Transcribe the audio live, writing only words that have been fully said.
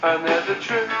And there's a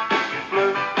true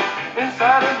blue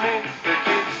inside of me that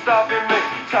keeps stopping me,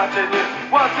 touching you,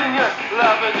 wanting you,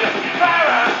 loving you.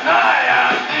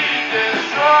 Paranoia, the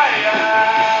destroyer.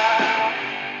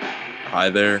 Hi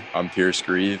there, I'm Pierce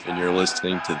Grieve, and you're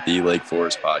listening to the Lake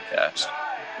Forest Podcast.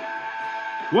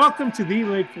 Welcome to the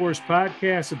Lake Forest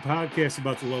Podcast, a podcast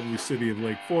about the lovely city of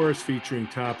Lake Forest, featuring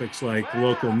topics like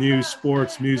local news,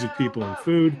 sports, music, people, and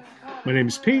food. My name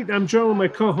is Pete, and I'm joined with my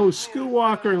co-hosts Stu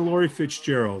Walker and Lori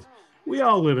Fitzgerald. We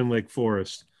all live in Lake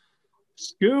Forest.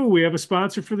 Stu, we have a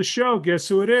sponsor for the show. Guess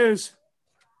who it is?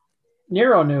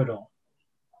 Nero Noodle.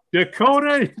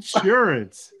 Dakota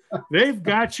Insurance. They've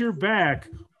got your back.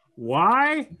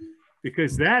 Why?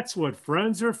 Because that's what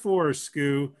friends are for,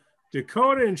 Stu.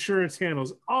 Dakota Insurance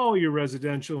handles all your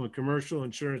residential and commercial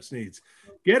insurance needs.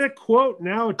 Get a quote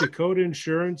now at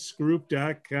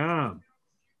DakotaInsuranceGroup.com.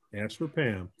 Ask for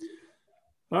Pam.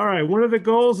 All right, one of the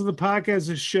goals of the podcast is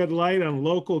to shed light on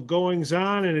local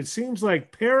goings-on, and it seems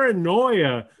like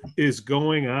paranoia is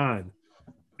going on.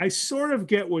 I sort of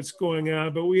get what's going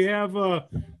on, but we have a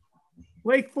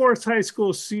Lake Forest High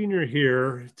School senior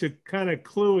here to kind of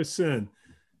clue us in.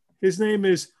 His name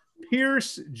is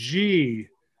Pierce G.,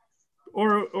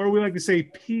 or we like to say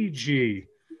PG.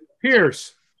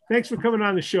 Pierce, thanks for coming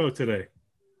on the show today.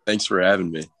 Thanks for having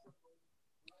me.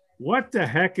 What the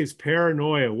heck is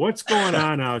paranoia? What's going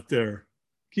on out there?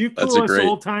 Can you clue us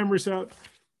old timers out?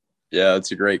 Yeah,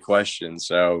 that's a great question.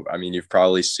 So, I mean, you've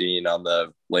probably seen on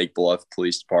the Lake Bluff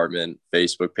Police Department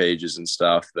Facebook pages and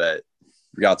stuff that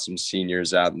we've got some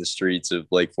seniors out in the streets of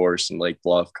Lake Forest and Lake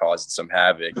Bluff causing some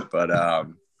havoc. But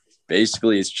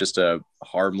basically, it's just a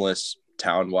harmless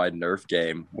town-wide Nerf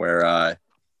game where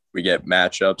we get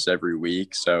matchups every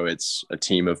week. So it's a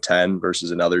team of 10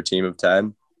 versus another team of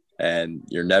 10. And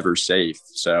you're never safe.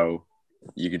 So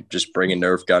you can just bring a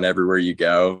Nerf gun everywhere you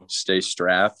go, stay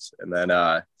strapped, and then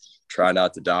try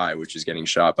not to die, which is getting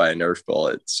shot by a Nerf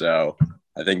bullet. So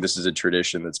I think this is a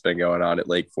tradition that's been going on at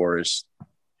Lake Forest.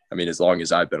 I mean, as long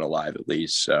as I've been alive, at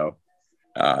least. So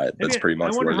that's pretty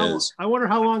much what it is. I wonder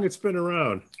how long it's been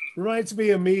around. Reminds me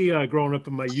of me growing up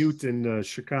in my youth in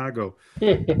Chicago.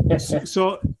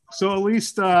 So at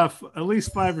least 5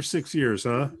 or 6 years,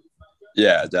 huh?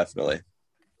 Yeah, definitely.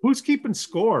 Who's keeping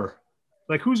score?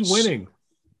 Like, who's winning?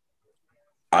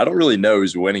 I don't really know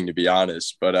who's winning, to be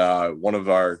honest, but one of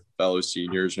our fellow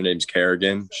seniors, her name's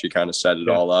Kerrigan. She kind of set it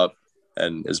all up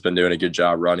and has been doing a good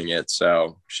job running it.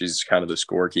 So she's kind of the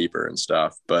scorekeeper and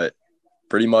stuff. But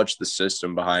pretty much the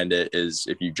system behind it is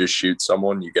if you just shoot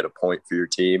someone, you get a point for your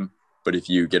team. But if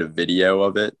you get a video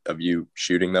of it, of you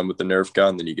shooting them with the Nerf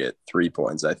gun, then you get 3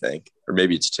 points, I think. Or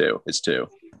maybe it's 2. It's 2.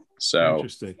 So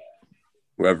interesting.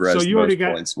 Whoever has the most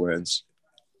points wins.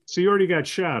 So you already got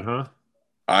shot, huh?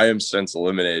 I am since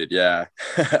eliminated, yeah.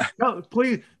 No,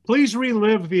 please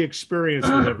relive the experience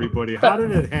with everybody. How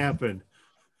did it happen?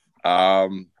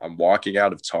 I'm walking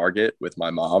out of Target with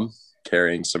my mom,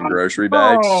 carrying some grocery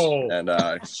bags, and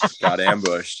got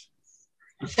ambushed.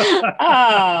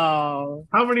 Oh.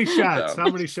 How many shots?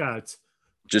 How many shots?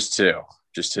 Just two.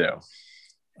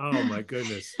 Oh, my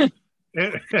goodness.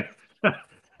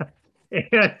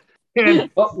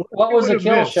 And what was the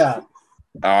kill shot?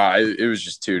 It was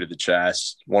just 2 to the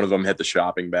chest. One of them hit the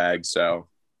shopping bag, so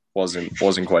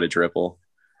wasn't quite a triple.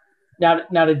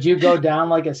 Now, did you go down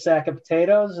like a sack of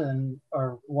potatoes,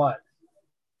 or what?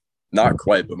 Not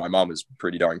quite, but my mom was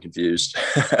pretty darn confused.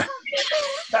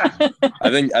 I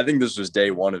think this was day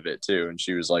 1 of it too, and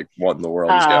she was like, "What in the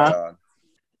world is going on?"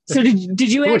 So did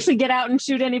you actually get out and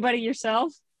shoot anybody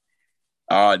yourself?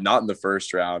 Not in the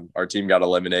first round. Our team got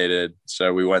eliminated,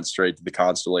 so we went straight to the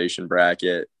constellation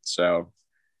bracket. So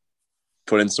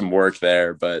put in some work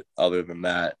there, but other than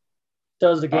that.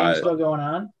 So is the game still going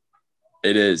on?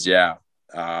 It is, yeah.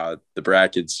 The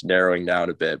bracket's narrowing down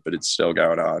a bit, but it's still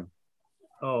going on.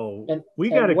 Oh, we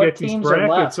got to get these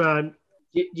brackets on.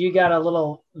 Do you got a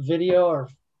little video or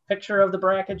picture of the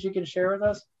brackets you can share with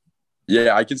us?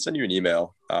 Yeah, I can send you an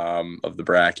email of the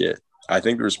bracket. I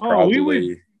think there's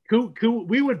probably...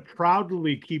 We would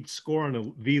proudly keep score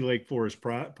on the Lake Forest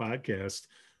podcast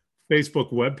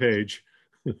Facebook webpage.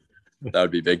 That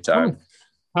would be big time.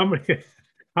 How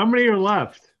many are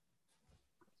left?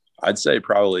 I'd say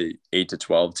probably 8 to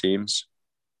 12 teams.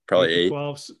 Probably 8.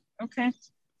 12. Okay.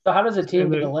 So how does a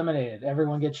team get eliminated?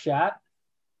 Everyone gets shot?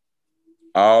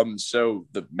 So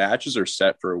the matches are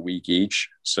set for a week each.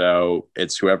 So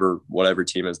it's whatever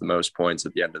team has the most points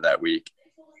at the end of that week.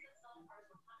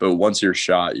 But once you're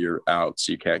shot, you're out,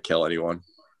 so you can't kill anyone.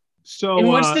 So, and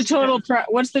what's the total?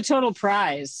 What's the total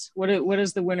prize? What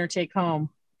does the winner take home?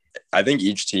 I think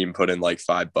each team put in like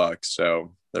 $5,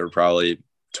 so there were probably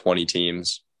 20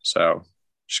 teams. So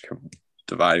just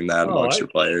dividing that amongst your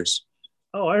players.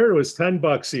 Oh, I heard it was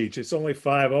 $10 each. It's only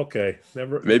 5. Okay,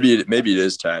 never. Maybe it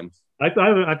is 10. I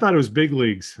thought it was big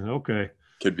leagues. Okay,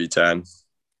 could be 10.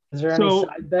 Is there any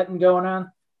side betting going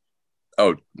on?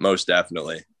 Oh, most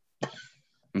definitely.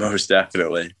 Most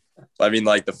definitely. I mean,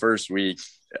 like the first week,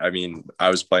 I mean, I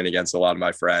was playing against a lot of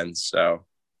my friends, so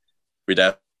we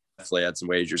definitely had some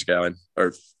wagers going.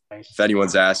 Or if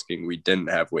anyone's asking, we didn't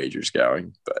have wagers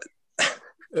going,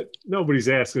 but nobody's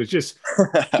asking. It's just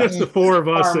the 4 of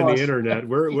us and the internet.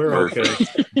 We're okay.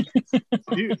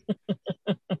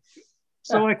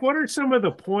 So, like, what are some of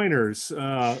the pointers?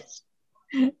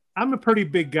 I'm a pretty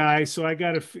big guy, so I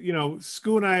got to,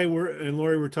 Scoo and I and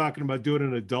Lori were talking about doing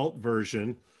an adult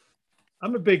version.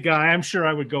 I'm a big guy. I'm sure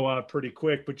I would go out pretty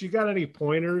quick, but you got any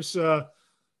pointers for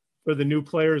the new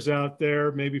players out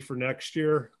there, maybe for next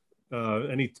year?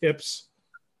 Any tips?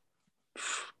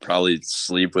 Probably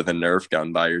sleep with a Nerf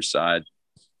gun by your side.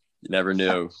 You never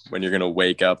knew when you're going to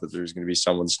wake up if there's going to be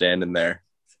someone standing there.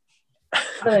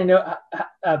 How do they know,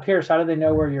 Pierce, how do they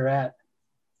know where you're at?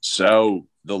 So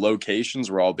the locations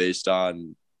were all based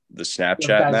on the Snapchat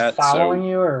guys net. Following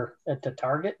you or at the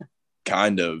target?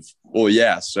 Kind of. Well,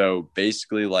 yeah. So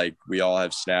basically, like, we all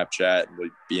have Snapchat and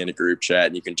we'd be in a group chat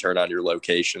and you can turn on your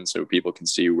location so people can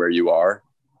see where you are.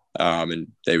 And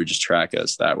they would just track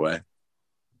us that way.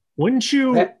 Wouldn't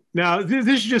you now, this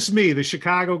is just me, the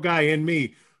Chicago guy in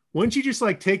me. Wouldn't you just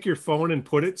like take your phone and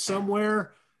put it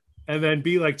somewhere and then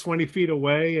be like 20 feet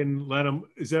away and let them,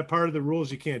 is that part of the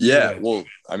rules? You can't do that? Well,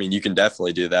 I mean, you can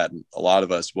definitely do that. A lot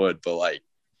of us would, but like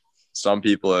some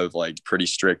people have like pretty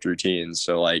strict routines.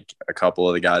 So like a couple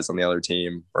of the guys on the other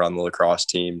team were on the lacrosse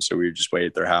team. So we would just wait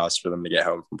at their house for them to get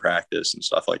home from practice and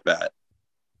stuff like that.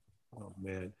 Oh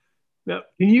man. Now,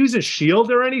 can you use a shield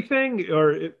or anything?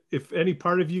 Or if any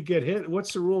part of you get hit,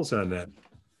 what's the rules on that?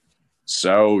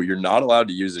 So you're not allowed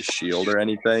to use a shield or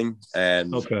anything.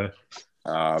 And okay.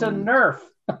 It's a Nerf.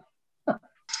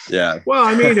 Yeah. Well,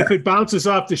 I mean, if it bounces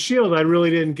off the shield, I really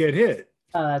didn't get hit.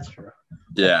 That's true.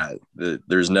 Yeah.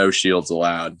 There's no shields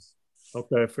allowed.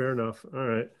 Okay. Fair enough. All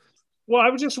right. Well,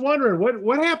 I was just wondering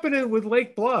what happened with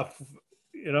Lake Bluff?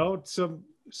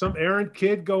 Some errant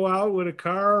kid go out with a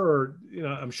car, or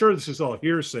I'm sure this is all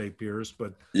hearsay, Pierce,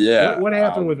 but yeah, what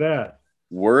happened with that?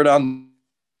 Word on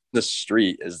the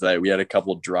street is that we had a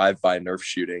couple drive-by Nerf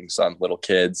shootings on little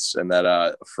kids, and that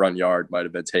a front yard might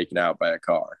have been taken out by a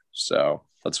car. So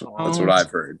that's what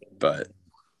I've heard, but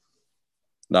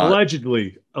not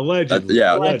allegedly. Allegedly.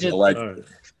 Right.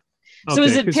 So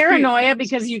is it paranoia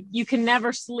because you can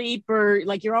never sleep, or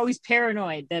like you're always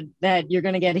paranoid that you're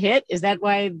going to get hit? Is that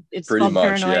why it's pretty called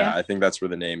much paranoia? Yeah, I think that's where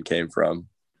the name came from.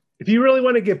 If you really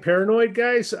want to get paranoid,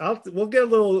 guys, we'll get a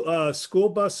little school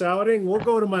bus outing. We'll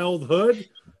go to my old hood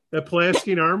at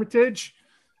Pulaski and Armitage,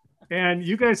 and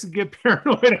you guys can get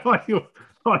paranoid all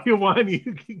you want. You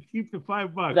can keep the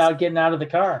 $5 without getting out of the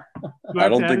car. I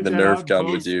don't think the Nerf gun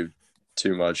would do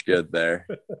too much good there.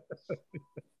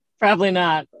 Probably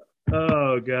not.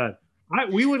 Oh God,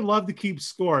 we would love to keep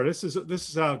score. This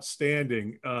is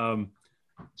outstanding.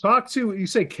 You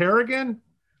say Kerrigan?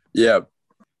 Yeah.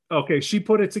 Okay, she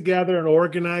put it together and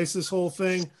organized this whole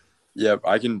thing. Yep,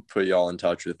 I can put y'all in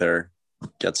touch with her.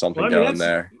 Get something going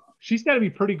there. She's got to be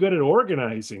pretty good at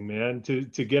organizing, man, to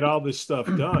get all this stuff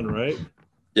done, right?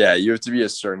 Yeah, you have to be a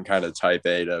certain kind of type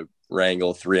A to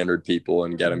wrangle 300 people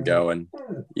and get them going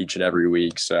each and every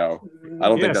week. So I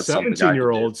don't think that's something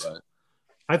 17-year-olds.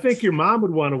 I think your mom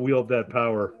would want to wield that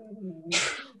power.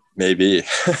 Maybe.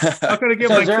 How can I get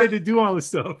my kid to do all this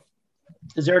stuff?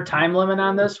 Is there a time limit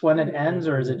on this when it ends,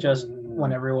 or is it just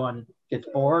when everyone gets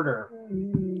bored? Or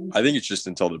I think it's just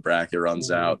until the bracket runs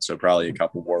out, so probably a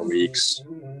couple more weeks.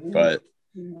 But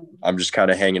I'm just kind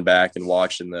of hanging back and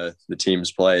watching the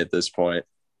teams play at this point.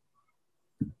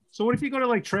 So what if you go to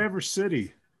like Traverse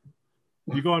City?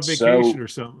 You go on vacation or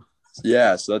something?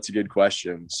 Yeah, so that's a good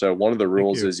question. So one of the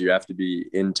rules is you have to be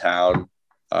in town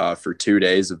for 2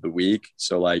 days of the week.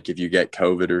 So like if you get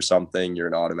COVID or something, you're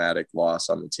an automatic loss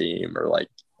on the team, or like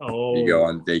you go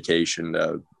on vacation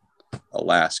to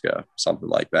Alaska, something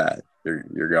like that,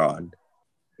 you're gone.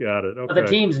 Got it. Okay. But the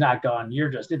team's not gone. You're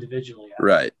just individually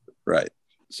out. Right.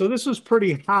 So this was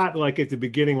pretty hot, like at the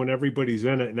beginning when everybody's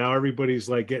in it. Now everybody's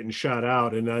like getting shot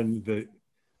out, and then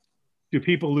do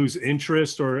people lose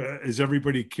interest, or is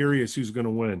everybody curious who's going to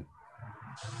win?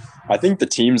 I think the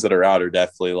teams that are out are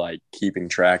definitely like keeping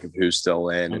track of who's still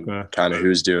in and kind of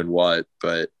who's doing what.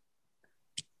 But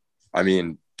I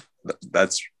mean,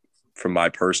 that's from my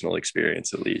personal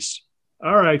experience, at least.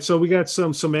 All right. So we got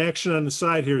some action on the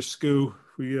side here, Scoo.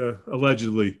 We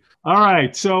allegedly. All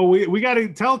right, so we got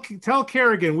to tell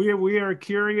Kerrigan we are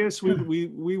curious.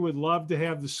 We would love to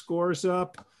have the scores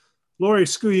up. Lori,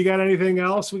 Scoo, you got anything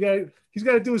else? He's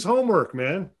got to do his homework,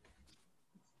 man.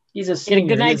 He's a senior.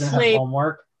 Good night's sleep.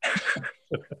 Homework.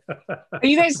 Are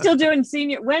you guys still doing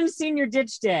senior? When's senior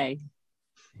ditch day?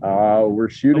 We're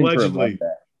shooting Allegedly. for a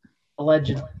Monday.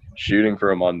 Allegedly. Shooting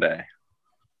for a Monday.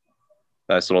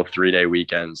 Nice little 3-day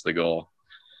weekend's the goal.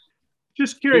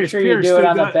 Just curious. Make sure you do it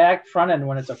on the back front end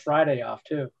when it's a Friday off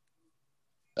too.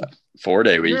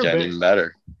 4-day weekend, even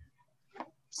better.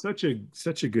 Such a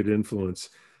good influence.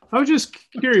 I was just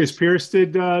curious, Pierce.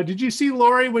 Did you see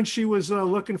Lori when she was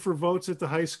looking for votes at the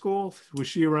high school? Was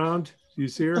she around? Did you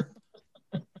see her?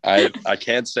 I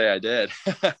can't say I did.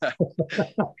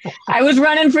 I was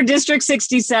running for District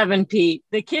 67, Pete.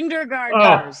 The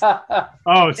kindergartners. Oh,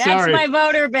 That's sorry. my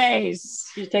voter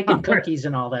base. She's taking cookies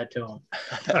and all that to him.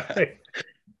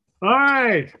 All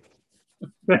right.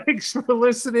 Thanks for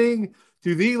listening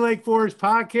to the Lake Forest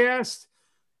podcast.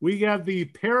 We got the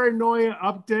paranoia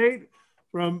update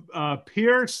from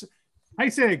Pierce. I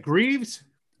say it, Greaves?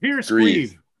 Pierce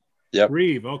Grieve. Yep.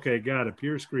 Grieve. Okay, got it.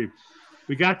 Pierce Grieve.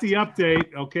 We got the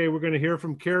update. Okay, we're going to hear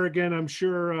from Kerrigan, I'm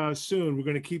sure, soon. We're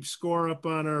going to keep score up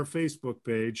on our Facebook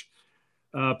page.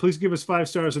 Please give us 5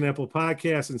 stars on Apple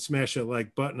Podcasts and smash that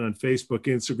like button on Facebook,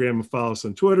 Instagram, and follow us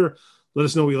on Twitter. Let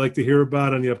us know what you'd like to hear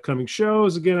about on the upcoming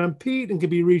shows. Again, I'm Pete and can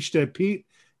be reached at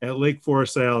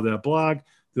pete@lakeforestisle.blog.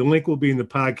 The link will be in the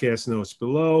podcast notes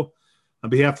below. On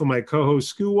behalf of my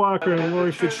co-host, Scoo Walker and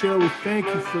Lori Fitzgerald, we thank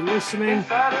you for listening.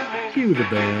 Cue the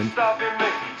band. Stopping me,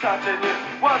 touching you,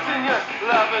 wanting you,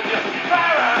 loving you.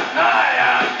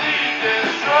 Paranoia, the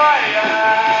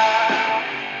destroyer.